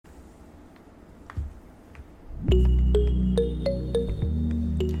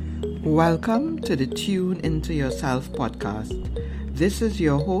Welcome to the Tune Into Yourself podcast. This is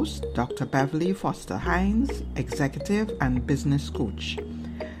your host, Dr. Beverly Foster Hines, Executive and Business Coach.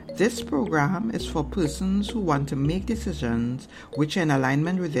 This program is for persons who want to make decisions which are in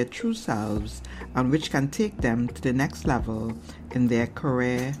alignment with their true selves and which can take them to the next level in their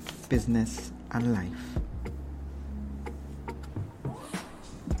career, business, and life.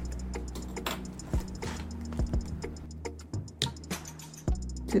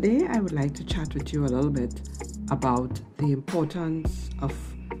 Today, I would like to chat with you a little bit about the importance of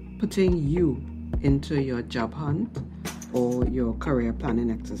putting you into your job hunt or your career planning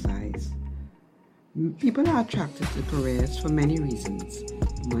exercise. People are attracted to careers for many reasons.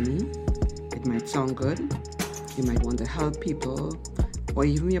 Money, it might sound good, you might want to help people, or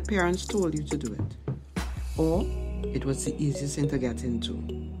even your parents told you to do it. Or it was the easiest thing to get into.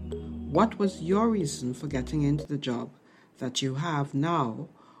 What was your reason for getting into the job that you have now?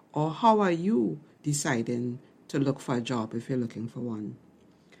 Or how are you deciding to look for a job if you're looking for one?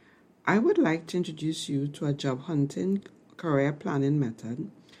 I would like to introduce you to a job hunting career planning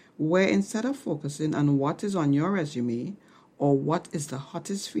method where instead of focusing on what is on your resume or what is the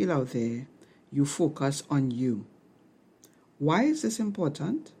hottest field out there, you focus on you. Why is this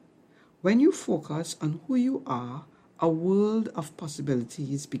important? When you focus on who you are, a world of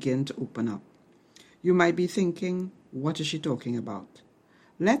possibilities begin to open up. You might be thinking, what is she talking about?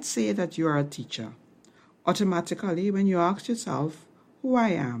 Let's say that you are a teacher. Automatically, when you ask yourself who I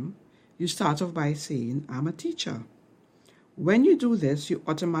am, you start off by saying, I'm a teacher. When you do this, you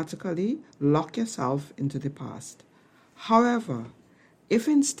automatically lock yourself into the past. However, if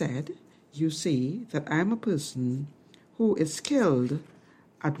instead you say that I'm a person who is skilled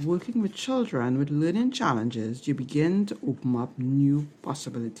at working with children with learning challenges, you begin to open up new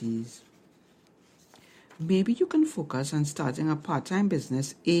possibilities. Maybe you can focus on starting a part-time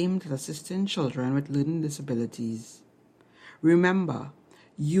business aimed at assisting children with learning disabilities. Remember,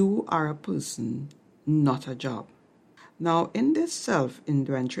 you are a person, not a job. Now, in this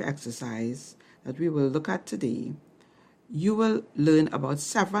self-inventory exercise that we will look at today, you will learn about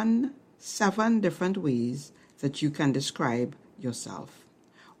seven different ways that you can describe yourself.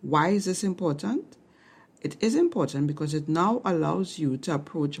 Why is this important? It is important because it now allows you to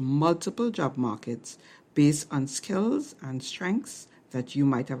approach multiple job markets based on skills and strengths that you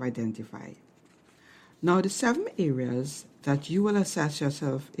might have identified. Now, the 7 areas that you will assess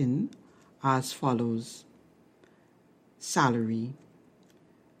yourself in are as follows: salary,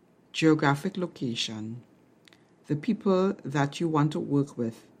 geographic location, the people that you want to work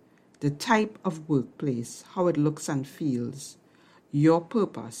with, the type of workplace, how it looks and feels, your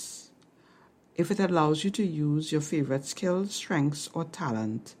purpose, if it allows you to use your favorite skills, strengths, or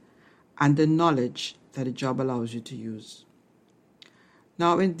talent, and the knowledge that the job allows you to use.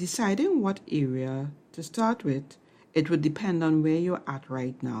 Now, in deciding what area to start with, it would depend on where you're at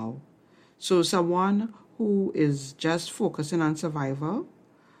right now. So someone who is just focusing on survival,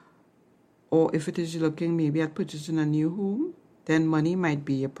 or if it is looking maybe at purchasing a new home, then money might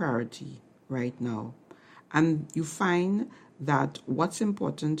be a priority right now. And you find that what's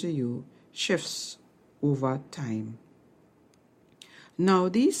important to you shifts over time. Now,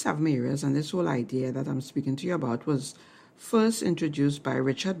 these 7 areas and this whole idea that I'm speaking to you about was first introduced by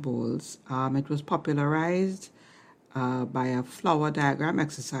Richard Bowles. It was popularized by a flower diagram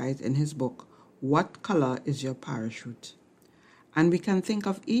exercise in his book, What Color is Your Parachute? And we can think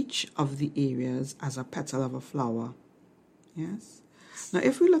of each of the areas as a petal of a flower. Yes? Now,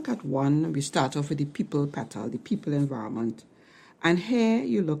 if we look at one, we start off with the people petal, the people environment. And here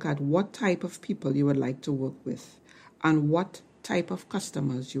you look at what type of people you would like to work with and what type of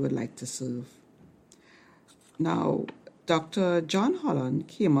customers you would like to serve. Now, Dr. John Holland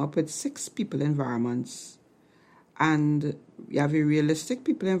came up with 6 people environments. And we have a realistic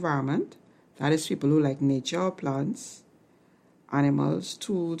people environment, that is people who like nature or plants, animals,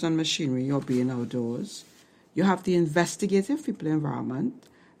 tools and machinery or being outdoors. You have the investigative people environment,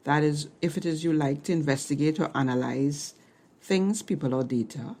 that is if it is you like to investigate or analyze things, people or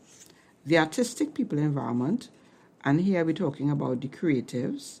data. The artistic people environment, and here we're talking about the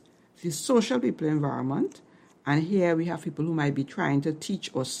creatives. The social people environment, and here we have people who might be trying to teach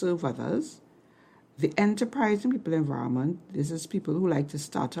or serve others. The enterprising people environment, this is people who like to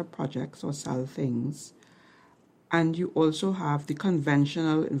start up projects or sell things. And you also have the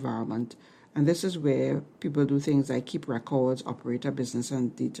conventional environment, and this is where people do things like keep records, operate a business,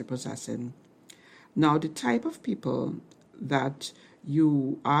 and data processing. Now, the type of people that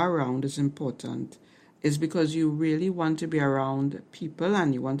you are around is important, is because you really want to be around people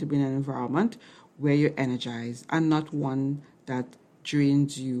and you want to be in an environment where you're energized and not one that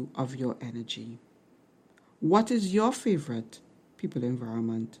drains you of your energy? What is your favorite people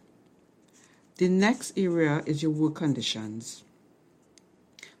environment? The next area is your work conditions,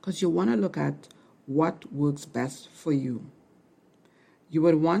 because you want to look at what works best for you. You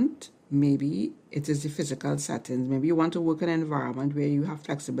would want, maybe it is the physical settings. Maybe you want to work in an environment where you have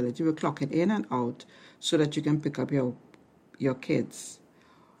flexibility with clocking in and out so that you can pick up your kids.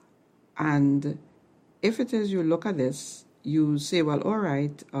 And if it is you look at this, you say, well, all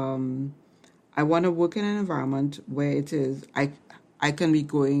right, I want to work in an environment where it is, I can be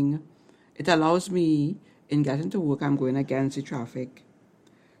going, it allows me in getting to work, I'm going against the traffic.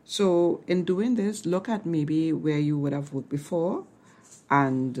 So in doing this, look at maybe where you would have worked before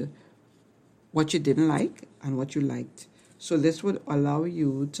and what you didn't like and what you liked. So this would allow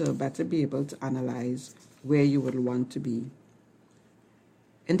you to better be able to analyze where you would want to be.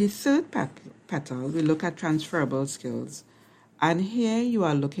 In the third petal, we look at transferable skills. And here you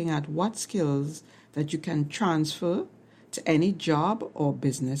are looking at what skills that you can transfer to any job or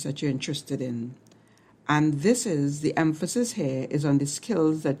business that you're interested in. And the emphasis here is on the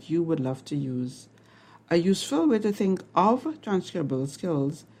skills that you would love to use. A useful way to think of transferable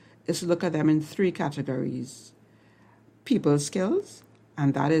skills is to look at them in 3 categories. People skills,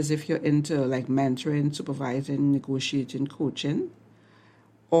 and that is if you're into like mentoring, supervising, negotiating, coaching.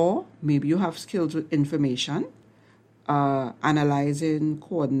 Or maybe you have skills with information, analyzing,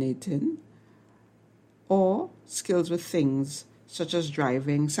 coordinating, or skills with things such as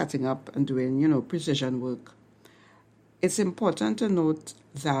driving, setting up, and doing, precision work. It's important to note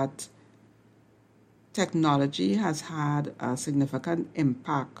that technology has had a significant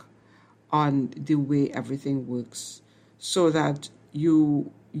impact on the way everything works, so that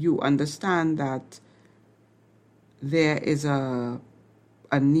you understand that there is a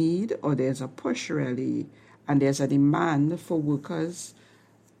need, or there's a push really, and there's a demand for workers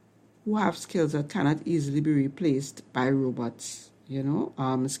who have skills that cannot easily be replaced by robots.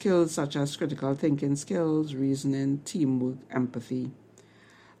 Skills such as critical thinking skills, reasoning, teamwork, empathy.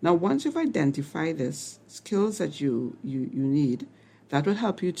 Now, once you've identified this skills that you need, that will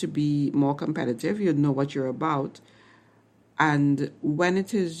help you to be more competitive. You know what you're about. And when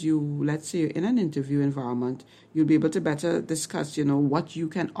it is let's say you're in an interview environment, you'll be able to better discuss, what you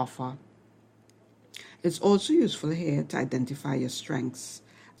can offer. It's also useful here to identify your strengths.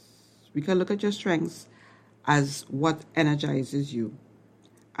 We can look at your strengths as what energizes you.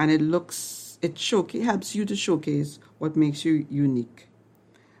 And it helps you to showcase what makes you unique.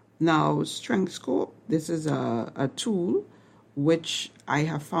 Now, Strength Scope, this is a tool which I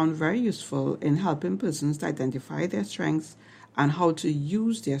have found very useful in helping persons to identify their strengths and how to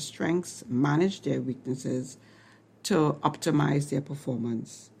use their strengths, manage their weaknesses to optimize their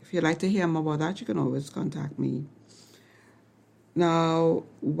performance. If you'd like to hear more about that, you can always contact me. Now,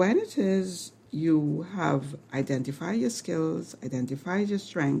 when it is you have identified your skills, identified your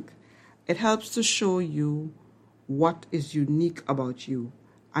strength, it helps to show you what is unique about you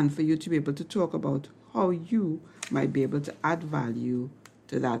and for you to be able to talk about how you might be able to add value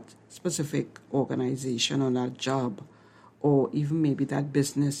to that specific organization or that job, or even maybe that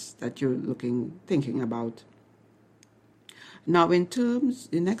business that you're thinking about. Now, the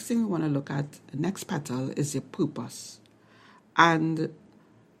next thing we want to look at, the next petal, is your purpose. And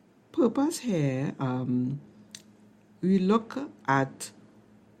purpose here, we look at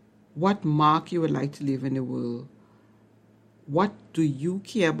what mark you would like to leave in the world. What do you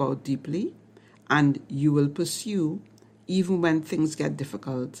care about deeply and you will pursue even when things get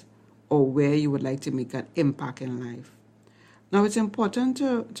difficult, or where you would like to make an impact in life? Now, it's important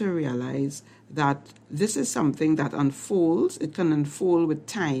to realize that this is something that unfolds. It can unfold with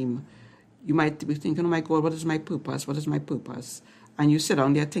time. You might be thinking, oh my God, what is my purpose? What is my purpose? And you sit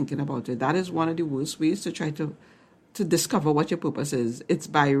down there thinking about it. That is one of the worst ways to try to discover what your purpose is. It's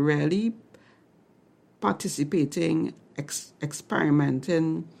by really participating,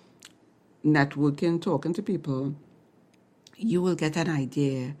 experimenting, networking, talking to people. You will get an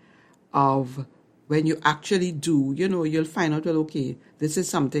idea of when you actually do, you'll find out, well, okay, this is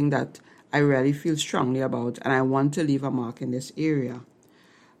something that I really feel strongly about and I want to leave a mark in this area.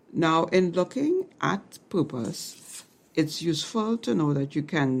 Now, in looking at purpose, it's useful to know that you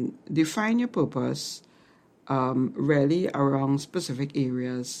can define your purpose really around specific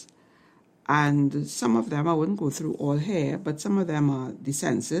areas. And some of them, I wouldn't go through all here, but some of them are the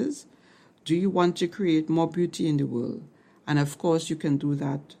senses. Do you want to create more beauty in the world? And of course, you can do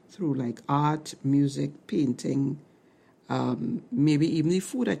that through like art, music, painting, maybe even the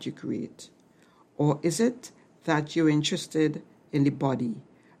food that you create. Or is it that you're interested in the body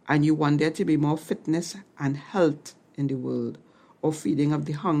and you want there to be more fitness and health in the world? or feeding of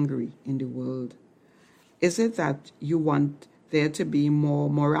the hungry in the world? Is it that you want there to be more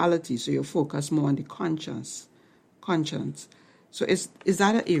morality, so you focus more on the conscience? So is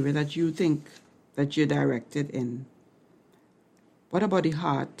that an area that you think that you're directed in? What about the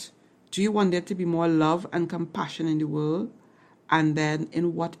heart? Do you want there to be more love and compassion in the world? And then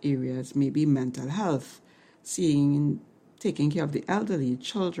in what areas? Maybe mental health, taking care of the elderly,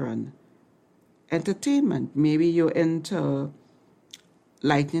 children, entertainment. Maybe you're into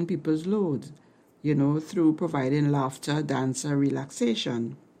lightening people's loads, through providing laughter, dance, or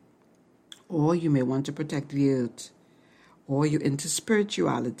relaxation. Or you may want to protect the earth. Or you're into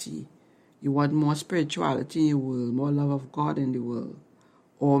spirituality. You want more spirituality in the world, more love of God in the world.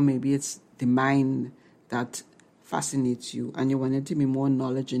 Or maybe it's the mind that fascinates you and you want it to be more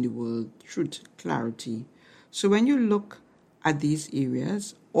knowledge in the world, truth, clarity. So when you look at these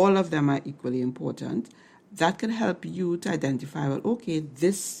areas, all of them are equally important. That can help you to identify, well, okay,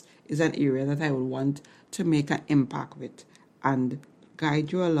 this is an area that I would want to make an impact with and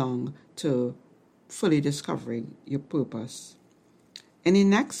guide you along to fully discovering your purpose. In the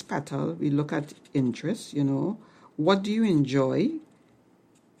next petal, we look at interests, What do you enjoy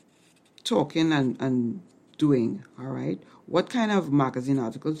talking and doing, all right? What kind of magazine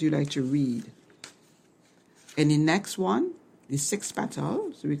articles do you like to read? In the next one, the sixth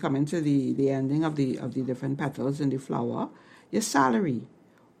petal, so we come into the ending of the different petals in the flower, your salary.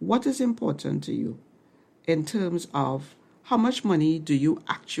 What is important to you in terms of how much money do you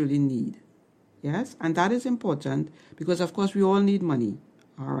actually need? Yes, and that is important because, of course, we all need money,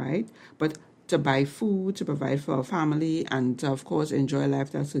 all right? But to buy food, to provide for our family, and to, of course, enjoy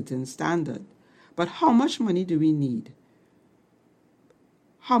life to a certain standard. But how much money do we need?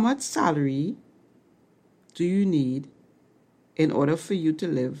 How much salary do you need in order for you to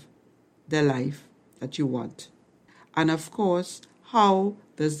live the life that you want? And, of course, how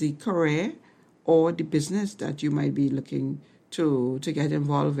does the career or the business that you might be looking to get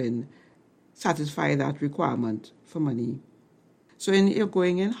involved in satisfy that requirement for money? So in you're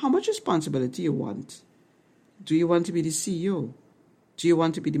going in, how much responsibility you want? Do you want to be the CEO? Do you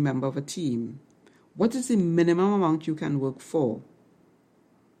want to be the member of a team? What is the minimum amount you can work for?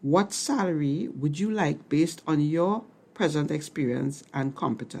 What salary would you like based on your present experience and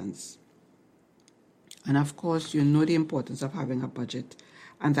competence? And of course, you know the importance of having a budget,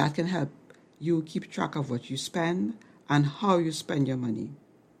 and that can help you keep track of what you spend and how you spend your money.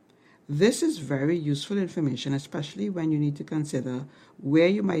 This is very useful information, especially when you need to consider where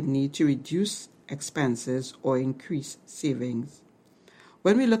you might need to reduce expenses or increase savings.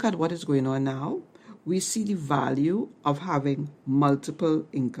 When we look at what is going on now, we see the value of having multiple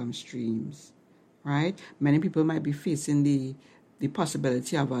income streams, right? Many people might be facing the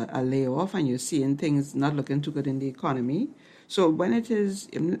possibility of a layoff, and you're seeing things not looking too good in the economy. So when it is,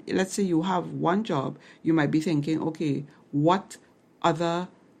 let's say you have one job, you might be thinking, okay, what other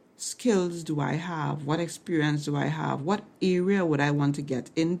skills do I have? What experience do I have? What area would I want to get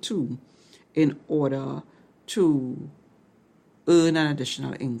into in order to earn an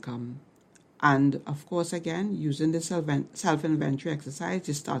additional income? And of course, again, using the self-inventory exercise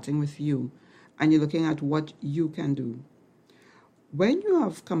is starting with you, and you're looking at what you can do. When you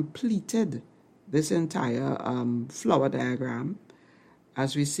have completed this entire flower diagram,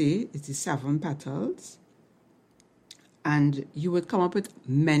 as we say, it's the 7 petals, and you would come up with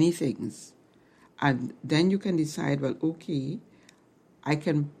many things. And then you can decide, well, okay, I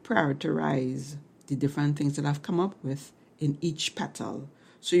can prioritize the different things that I've come up with in each petal.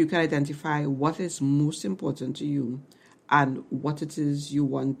 So you can identify what is most important to you and what it is you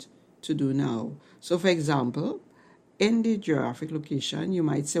want to do now. So for example, in the geographic location, you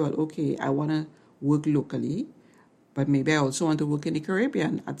might say, well, okay, I want to work locally, but maybe I also want to work in the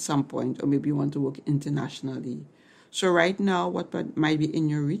Caribbean at some point, or maybe you want to work internationally. So right now, what might be in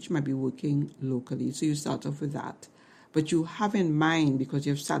your reach might be working locally. So you start off with that. But you have in mind, because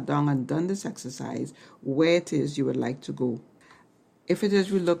you've sat down and done this exercise, where it is you would like to go. If it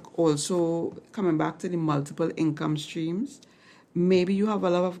is, we look also, coming back to the multiple income streams, maybe you have a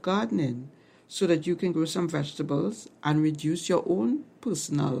love of gardening so that you can grow some vegetables and reduce your own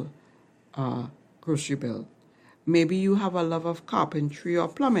personal grocery bill. Maybe you have a love of carpentry or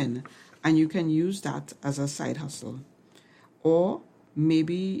plumbing, and you can use that as a side hustle. Or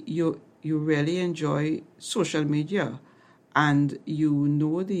maybe you really enjoy social media and you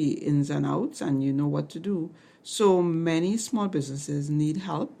know the ins and outs and you know what to do. So many small businesses need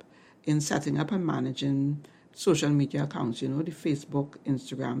help in setting up and managing social media accounts, the Facebook,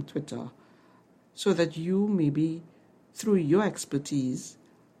 Instagram, Twitter, so that you maybe through your expertise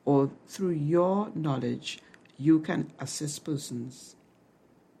or through your knowledge, you can assist persons.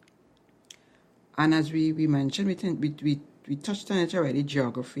 And as we mentioned, we touched on it already,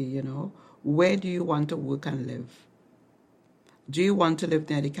 geography, Where do you want to work and live? Do you want to live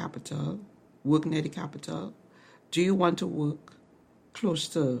near the capital, work near the capital? Do you want to work close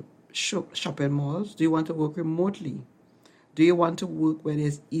to shopping malls? Do you want to work remotely? Do you want to work where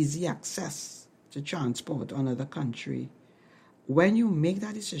there's easy access to transport another country? When you make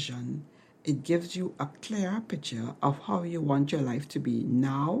that decision, it gives you a clearer picture of how you want your life to be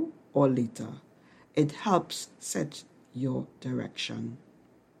now or later. It helps set your direction.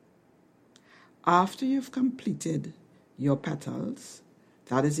 After you've completed your petals,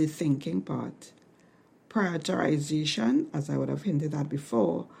 that is the thinking part. Prioritization, as I would have hinted at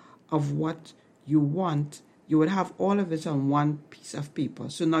before, of what you want, you would have all of it on one piece of paper.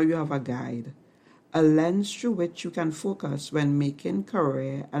 So now you have a guide, a lens through which you can focus when making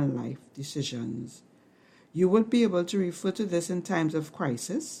career and life decisions. You will be able to refer to this in times of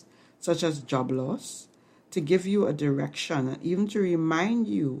crisis, such as job loss, to give you a direction and even to remind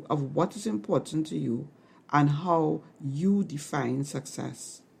you of what is important to you and how you define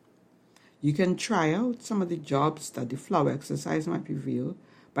success. You can try out some of the jobs that the flower exercise might reveal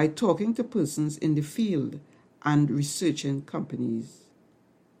by talking to persons in the field and researching companies.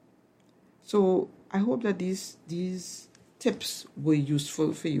 So I hope that these tips were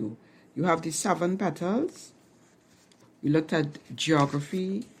useful for you. You have the 7 petals. We looked at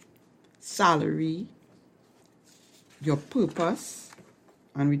geography, salary, your purpose,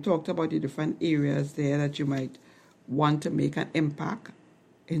 and we talked about the different areas there that you might want to make an impact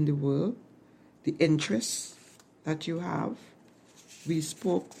in the world, the interests that you have. We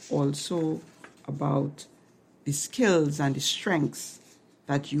spoke also about the skills and the strengths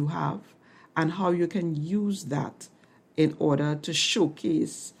that you have and how you can use that in order to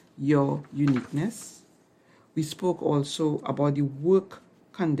showcase your uniqueness. We spoke also about the work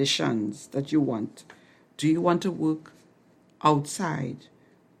conditions that you want. Do you want to work outside?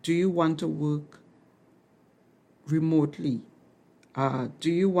 Do you want to work remotely?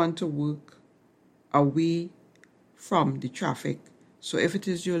 Do you want to work away from the traffic? So if it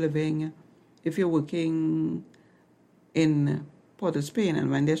is if you're working in Port of Spain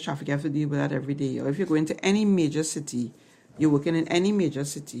and when there's traffic, you have to deal with that every day. Or if you're going to any major city, you're working in any major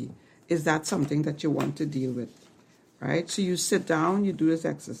city, is that something that you want to deal with? Right? So you sit down, you do this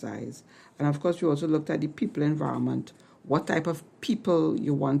exercise. And of course, we also looked at the people environment, what type of people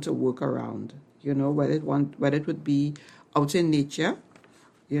you want to work around, whether it would be out in nature,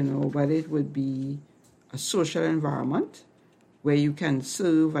 whether it would be a social environment where you can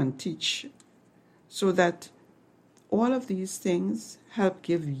serve and teach, so that all of these things help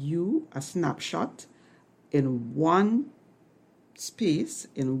give you a snapshot in one space,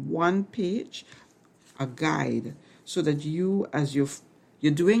 in one page, a guide, so that you, as you're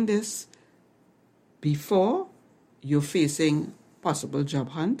doing this before you're facing possible job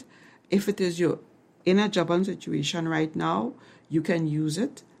hunt, if it is you're in a job hunt situation right now, you can use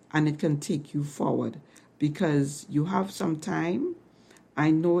it and it can take you forward because you have some time.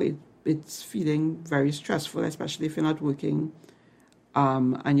 I know it's feeling very stressful, especially if you're not working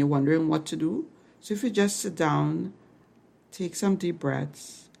and you're wondering what to do. So if you just sit down, take some deep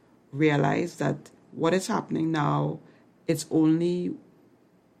breaths, realize that what is happening now, it's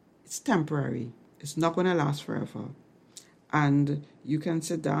temporary. It's not going to last forever. And you can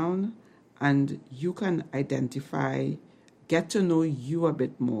sit down and you can identify, get to know you a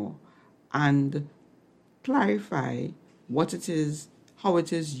bit more and clarify what it is, how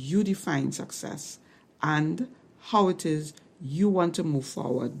it is you define success and how it is you want to move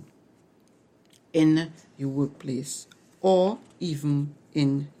forward in your workplace or even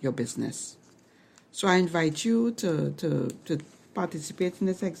in your business. So I invite you to participate in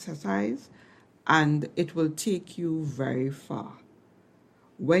this exercise, and it will take you very far.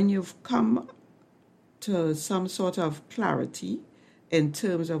 When you've come to some sort of clarity in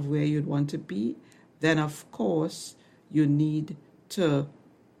terms of where you'd want to be, then of course you need to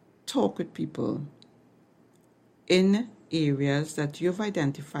talk with people in areas that you've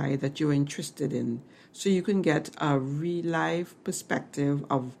identified that you're interested in, so you can get a real life perspective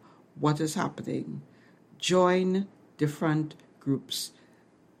of what is happening. Join different groups,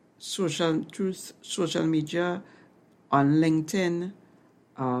 social media, on LinkedIn.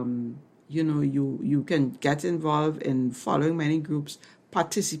 You can get involved in following many groups,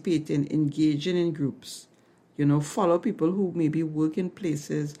 participating, engaging in groups. Follow people who maybe work in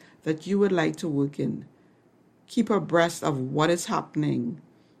places that you would like to work in. Keep abreast of what is happening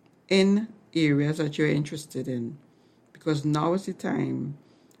in areas that you're interested in, because now is the time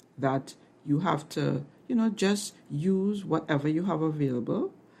that you have to, just use whatever you have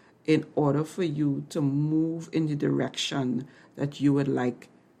available in order for you to move in the direction that you would like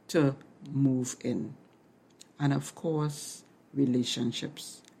to move in. And of course,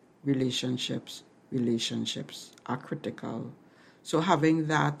 relationships are critical. So having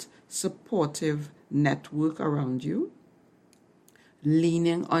that supportive network around you,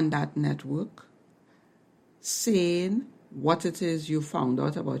 leaning on that network, saying what it is you found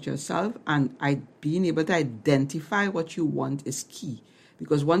out about yourself, and being able to identify what you want is key.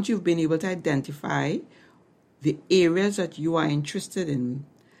 Because once you've been able to identify the areas that you are interested in,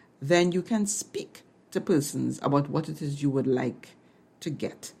 then you can speak to persons about what it is you would like to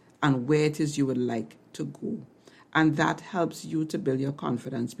get and where it is you would like to go. And that helps you to build your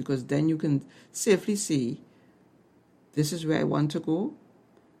confidence, because then you can safely say, this is where I want to go.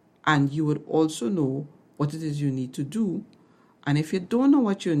 And you would also know what it is you need to do. And if you don't know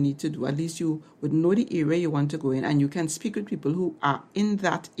what you need to do, at least you would know the area you want to go in, and you can speak with people who are in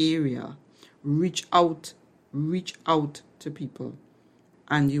that area. Reach out to people.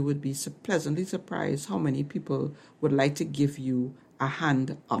 And you would be pleasantly surprised how many people would like to give you a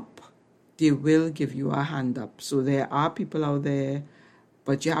hand up. They will give you a hand up. So there are people out there,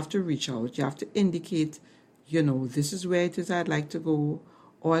 but you have to reach out. You have to indicate, this is where it is I'd like to go.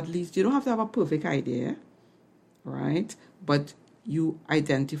 Or at least you don't have to have a perfect idea, right? But you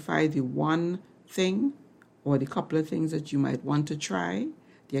identify the one thing or the couple of things that you might want to try,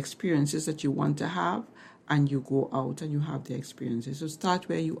 the experiences that you want to have, and you go out and you have the experiences. So start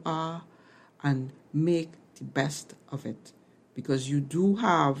where you are and make the best of it, because you do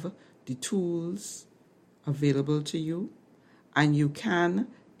have the tools available to you, and you can,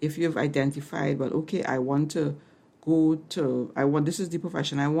 if you've identified, well, okay, this is the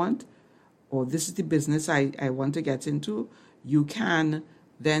profession I want, or this is the business I want to get into, you can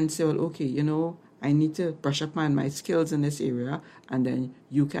then say, well, okay, I need to brush up on my skills in this area, and then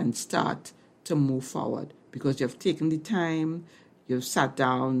you can start to move forward because you've taken the time, you've sat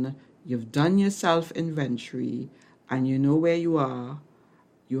down, you've done your self-inventory, and you know where you are,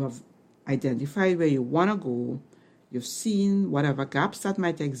 you have identified where you want to go, you've seen whatever gaps that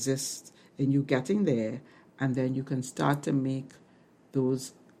might exist in you getting there, and then you can start to make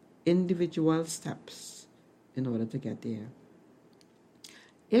those individual steps in order to get there.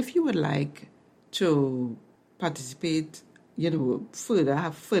 If you would like to participate,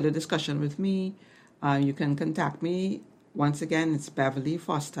 have further discussion with me, you can contact me. Once again, it's Beverly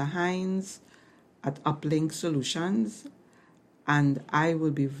Foster Hines at Uplink Solutions, and I will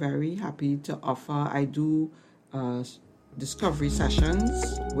be very happy to offer. I do discovery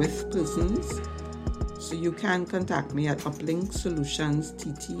sessions with persons, so you can contact me at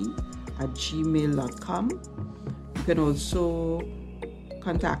uplinkssolutionstt@gmail.com. You can also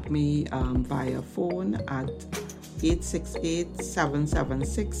contact me via phone at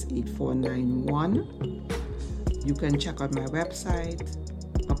 868-776-8491. You can check out my website,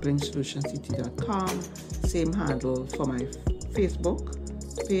 uplinkssolutionstt.com. Same handle for my Facebook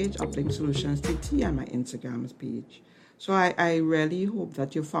page, Uplink Solutions TT, and my Instagram page. So I really hope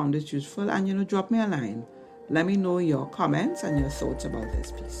that you found it useful, and drop me a line. Let me know your comments and your thoughts about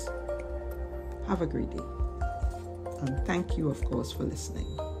this piece. Have a great day. And thank you, of course, for listening.